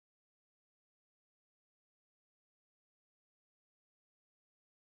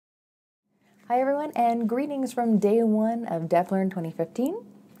Hi everyone, and greetings from day one of DevLearn 2015.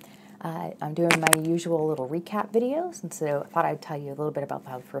 I'm doing my usual little recap videos, and so I thought I'd tell you a little bit about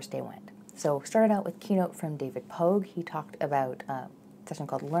how the first day went. So started out with keynote from David Pogue. He talked about a session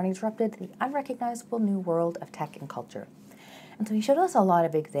called Learning Disrupted, the unrecognizable new world of tech and culture. And so he showed us a lot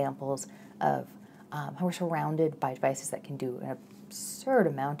of examples of how we're surrounded by devices that can do an absurd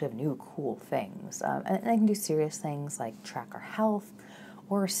amount of new cool things. And they can do serious things like track our health,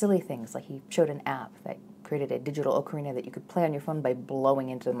 or silly things like he showed an app that created a digital ocarina that you could play on your phone by blowing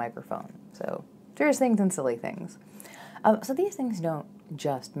into the microphone. So serious things and silly things. So these things don't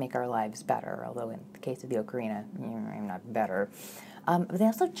just make our lives better, although in the case of the ocarina, not better. But they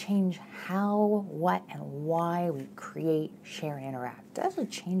also change how, what, and why we create, share, and interact. They're also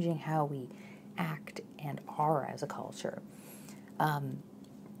changing how we act and are as a culture.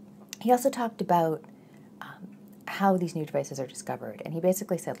 He also talked about how these new devices are discovered. And he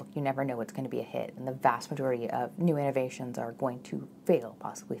basically said, look, you never know what's going to be a hit, and the vast majority of new innovations are going to fail,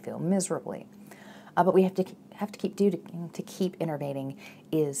 possibly fail miserably. But we have to keep innovating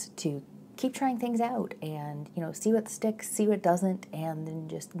is to keep trying things out and, see what sticks, see what doesn't, and then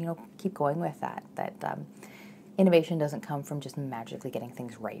just, keep going with that. Innovation doesn't come from just magically getting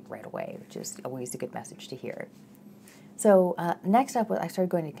things right away, which is always a good message to hear. So next up, I started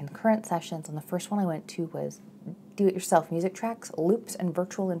going to concurrent sessions, and the first one I went to was Do-It-Yourself Music Tracks, Loops and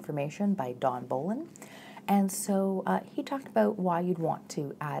Virtual Information by Don Bolin. And so he talked about why you'd want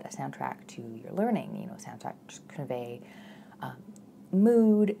to add a soundtrack to your learning. Soundtracks convey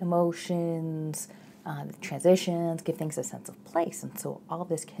mood, emotions, transitions, give things a sense of place. And so all of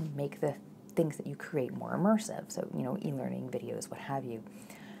this can make the things that you create more immersive. So, e-learning videos, what have you.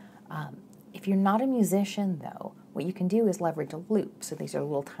 If you're not a musician, though, what you can do is leverage a loop. So these are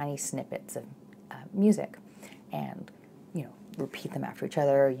little tiny snippets of music, and repeat them after each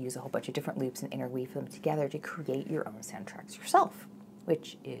other, use a whole bunch of different loops and interweave them together to create your own soundtracks yourself,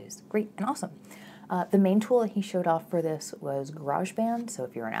 which is great and awesome. The main tool that he showed off for this was GarageBand. So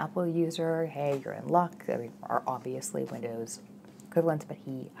if you're an Apple user, hey, you're in luck. There are obviously Windows equivalents, but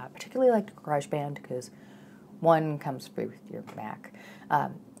he particularly liked GarageBand because one comes free with your Mac.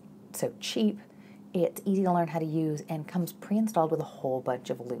 So cheap, it's easy to learn how to use, and comes pre-installed with a whole bunch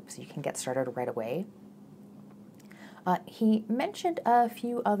of loops. You can get started right away. He mentioned a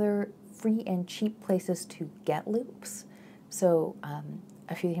few other free and cheap places to get loops. So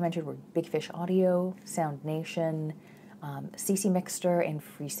a few he mentioned were Big Fish Audio, Sound Nation, CC Mixter, and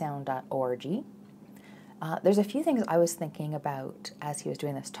freesound.org. There's a few things I was thinking about as he was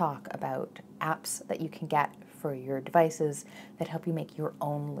doing this talk about apps that you can get for your devices that help you make your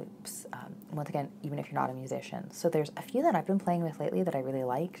own loops. Once again, even if you're not a musician. So there's a few that I've been playing with lately that I really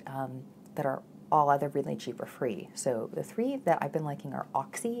liked that are all either really cheap or free. So the three that I've been liking are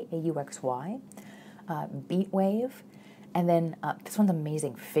Auxy, A-U-X-Y, Beatwave, and then this one's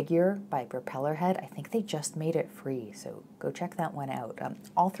amazing, Figure by Propellerhead. I think they just made it free, so go check that one out.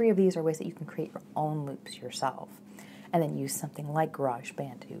 All three of these are ways that you can create your own loops yourself, and then use something like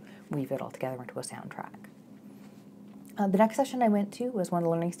GarageBand to weave it all together into a soundtrack. The next session I went to was one of the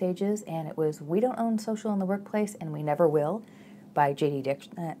learning stages, and it was We Don't Own Social in the Workplace, and We Never Will by J.D.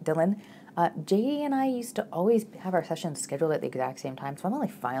 Dillon. J.D. and I used to always have our sessions scheduled at the exact same time, so I'm only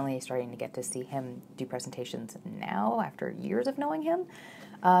finally starting to get to see him do presentations now after years of knowing him.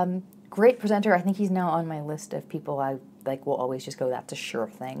 Great presenter. I think he's now on my list of people I will always just go, that's a sure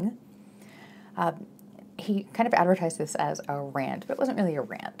thing. He kind of advertised this as a rant, but it wasn't really a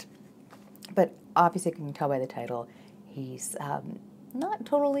rant. But obviously, you can tell by the title, he's not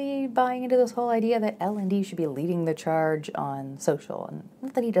totally buying into this whole idea that L&D should be leading the charge on social. And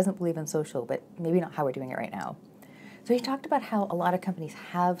not that he doesn't believe in social, but maybe not how we're doing it right now. So he talked about how a lot of companies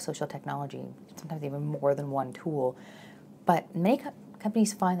have social technology, sometimes even more than one tool, but many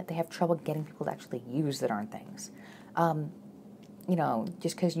companies find that they have trouble getting people to actually use the darn things.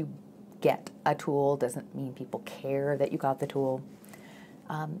 Just because you get a tool doesn't mean people care that you got the tool.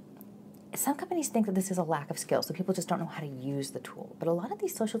 Some companies think that this is a lack of skill, so people just don't know how to use the tool. But a lot of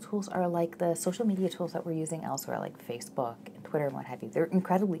these social tools are like the social media tools that we're using elsewhere, like Facebook and Twitter and what have you. They're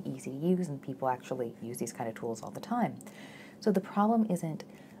incredibly easy to use, and people actually use these kind of tools all the time. So the problem isn't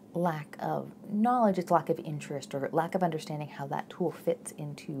lack of knowledge, it's lack of interest or lack of understanding how that tool fits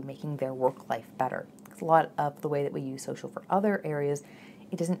into making their work life better. A lot of the way that we use social for other areas,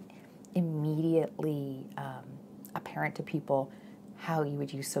 it isn't immediately apparent to people how you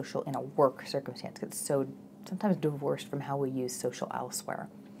would use social in a work circumstance. It's so sometimes divorced from how we use social elsewhere.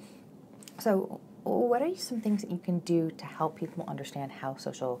 So what are some things that you can do to help people understand how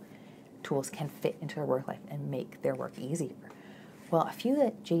social tools can fit into their work life and make their work easier? Well, a few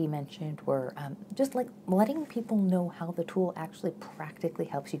that JD mentioned were just like letting people know how the tool actually practically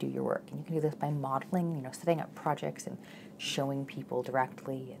helps you do your work. And you can do this by modeling, setting up projects and showing people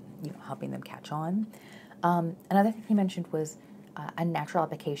directly and, helping them catch on. Another thing he mentioned was a natural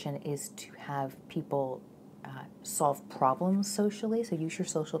application is to have people solve problems socially. So use your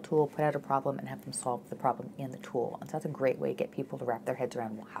social tool, put out a problem, and have them solve the problem in the tool. And so that's a great way to get people to wrap their heads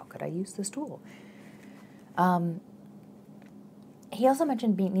around, well, how could I use this tool? He also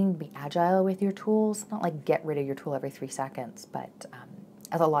mentioned needing to be agile with your tools, not like get rid of your tool every 3 seconds, but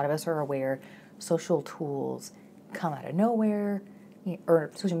as a lot of us are aware, social tools come out of nowhere, or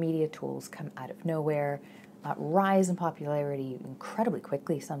social media tools come out of nowhere, rise in popularity incredibly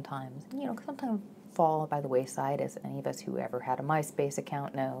quickly sometimes, sometimes fall by the wayside, as any of us who ever had a MySpace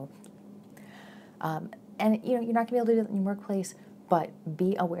account know. And you're not going to be able to do that in your workplace, but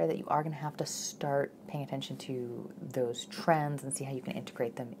be aware that you are going to have to start paying attention to those trends and see how you can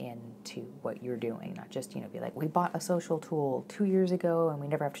integrate them into what you're doing. Not just, be like, we bought a social tool 2 years ago and we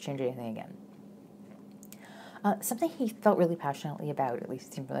never have to change anything again. Something he felt really passionately about, at least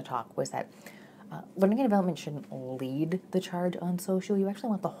it seemed from the talk, was that learning and development shouldn't lead the charge on social. You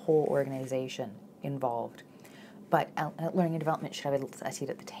actually want the whole organization involved. But learning and development should have a seat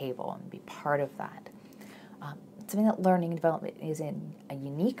at the table and be part of that. Something that learning and development is in a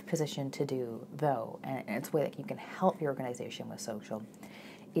unique position to do, though, and it's a way that you can help your organization with social,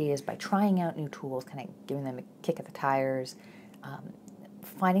 is by trying out new tools, kind of giving them a kick at the tires,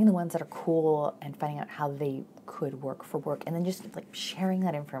 finding the ones that are cool and finding out how they could work for work, and then just like sharing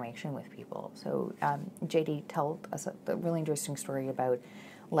that information with people. So JD told us a really interesting story about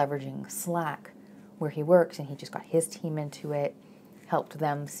leveraging Slack where he works, and he just got his team into it, helped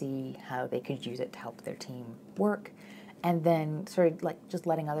them see how they could use it to help their team work, and then started like just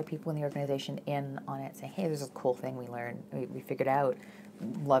letting other people in the organization in on it, saying, hey, there's a cool thing we learned, we figured out,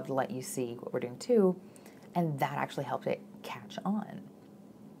 love to let you see what we're doing too, and that actually helped it catch on.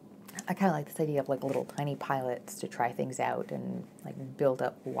 I kind of like this idea of like little tiny pilots to try things out and like build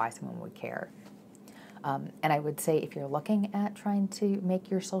up why someone would care. And I would say if you're looking at trying to make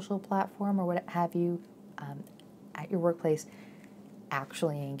your social platform or what have you at your workplace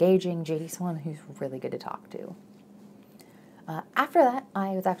actually engaging, JD's someone who's really good to talk to. After that,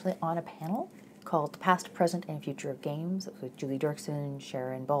 I was actually on a panel called Past, Present, and Future of Games. It was with Julie Dirksen,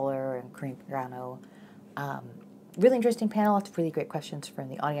 Sharon Bowler, and Kareem Pagano. Really interesting panel, lots of really great questions from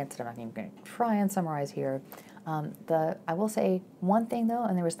the audience that I'm not even going to try and summarize here. I will say one thing though,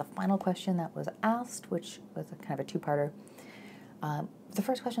 and there was the final question that was asked, which was a kind of a two-parter. The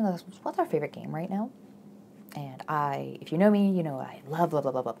first question was, what's our favorite game right now? And if you know me, you know I love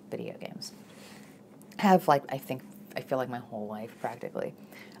video games. Have I feel like my whole life practically.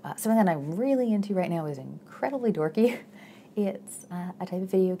 Something that I'm really into right now is incredibly dorky. It's a type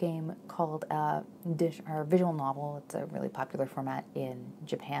of video game called visual novel. It's a really popular format in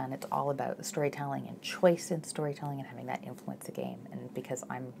Japan. It's all about storytelling and choice in storytelling and having that influence the game. And because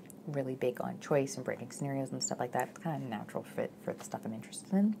I'm really big on choice and breaking scenarios and stuff like that, it's kind of a natural fit for the stuff I'm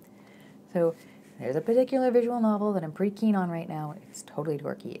interested in. So there's a particular visual novel that I'm pretty keen on right now. It's totally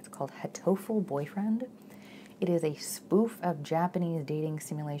dorky. It's called Hatoful Boyfriend. It is a spoof of Japanese dating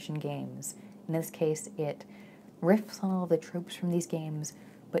simulation games. In this case, it riffs on all the tropes from these games,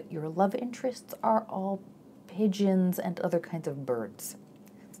 but your love interests are all pigeons and other kinds of birds.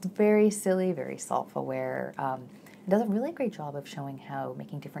 It's very silly, very self-aware. It does a really great job of showing how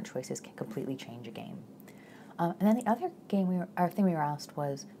making different choices can completely change a game. And then the other thing we were asked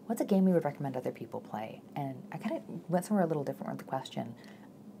was, what's a game we would recommend other people play? And I kind of went somewhere a little different with the question.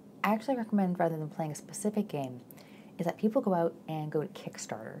 I actually recommend, rather than playing a specific game, is that people go out and go to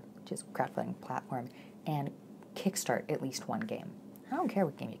Kickstarter, which is a crowdfunding platform, and kickstart at least one game. I don't care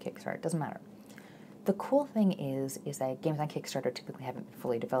what game you kickstart, it doesn't matter. The cool thing is that games on Kickstarter typically haven't been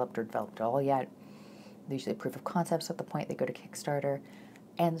fully developed or developed at all yet. They're usually proof of concepts at the point they go to Kickstarter.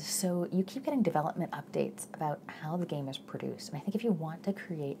 And so you keep getting development updates about how the game is produced. And I think if you want to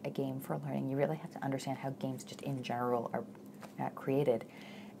create a game for learning, you really have to understand how games just in general are created.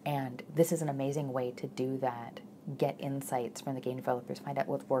 And this is an amazing way to do that. Get insights from the game developers, find out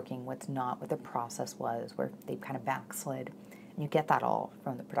what's working, what's not, what the process was, where they kind of backslid. And you get that all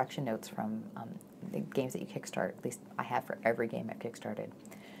from the production notes from the games that you kickstart. At least I have for every game I've kickstarted.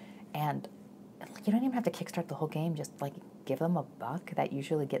 And you don't even have to kickstart the whole game, just give them $1. That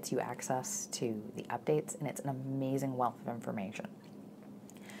usually gets you access to the updates, and it's an amazing wealth of information.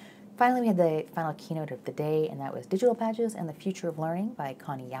 Finally, we had the final keynote of the day, and that was Digital Badges and the Future of Learning by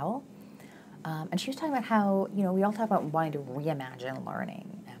Connie Yowell. And she was talking about how, we all talk about wanting to reimagine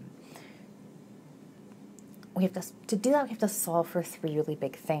learning. we have to do that. We have to solve for three really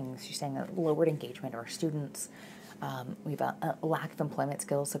big things. She's saying that lowered engagement of our students. We have a lack of employment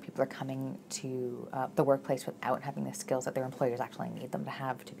skills, so people are coming to the workplace without having the skills that their employers actually need them to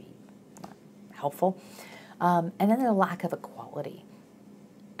have to be helpful. And then there's a lack of equality.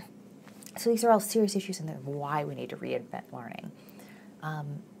 So these are all serious issues, and they're why we need to reinvent learning.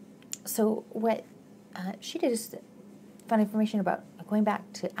 So what she did is found information about going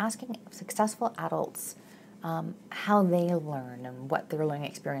back to asking successful adults how they learn and what their learning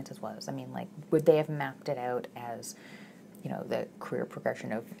experiences was. I mean, like, would they have mapped it out as, the career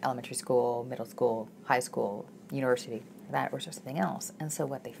progression of elementary school, middle school, high school, university, that, or something else? And so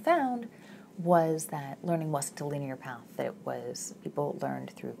what they found was that learning wasn't a linear path, that it was people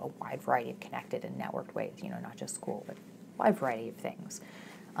learned through a wide variety of connected and networked ways, not just school, but a wide variety of things,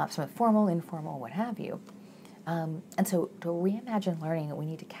 some formal, informal, what have you. And so to reimagine learning, we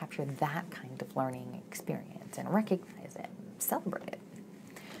need to capture that kind of learning experience and recognize it, celebrate it.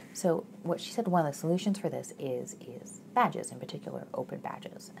 So what she said, one of the solutions for this is badges, in particular open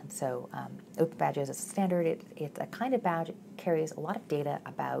badges. And so open badges is a standard. It's a kind of badge. It carries a lot of data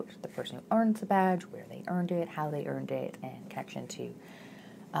about the person who earns the badge, where they earned it, how they earned it, and connection to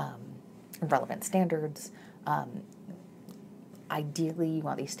relevant standards. Ideally, you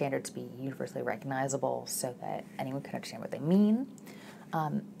want these standards to be universally recognizable so that anyone can understand what they mean.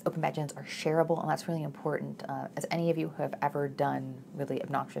 Open badges are shareable, and that's really important. As any of you who have ever done really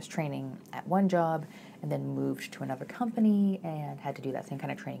obnoxious training at one job and then moved to another company and had to do that same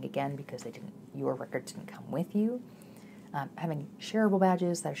kind of training again because your records didn't come with you, having shareable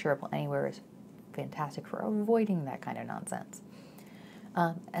badges that are shareable anywhere is fantastic for avoiding that kind of nonsense.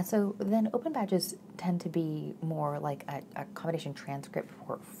 And so then open badges tend to be more like a combination transcript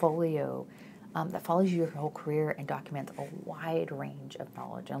portfolio that follows your whole career and documents a wide range of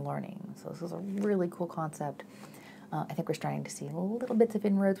knowledge and learning. So this is a really cool concept. I think we're starting to see little bits of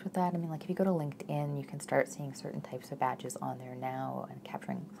inroads with that. I mean, like if you go to LinkedIn, you can start seeing certain types of badges on there now and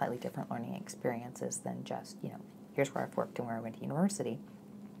capturing slightly different learning experiences than just, here's where I've worked and where I went to university.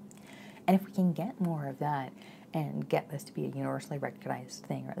 And if we can get more of that and get this to be a universally recognized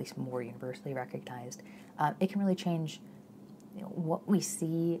thing, or at least more universally recognized, it can really change what we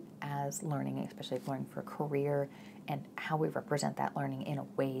see as learning, especially learning for a career, and how we represent that learning in a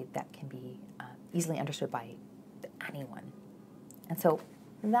way that can be easily understood by anyone. And so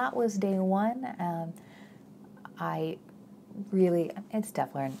that was day one. It's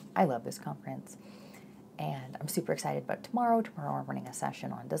DevLearn. I love this conference. And I'm super excited about tomorrow. Tomorrow I'm running a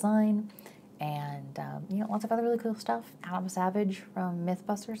session on design. And, lots of other really cool stuff. Adam Savage from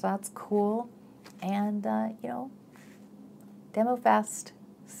Mythbusters, that's cool. And, Demo Fest.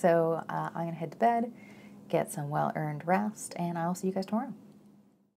 So I'm going to head to bed, get some well-earned rest, and I'll see you guys tomorrow.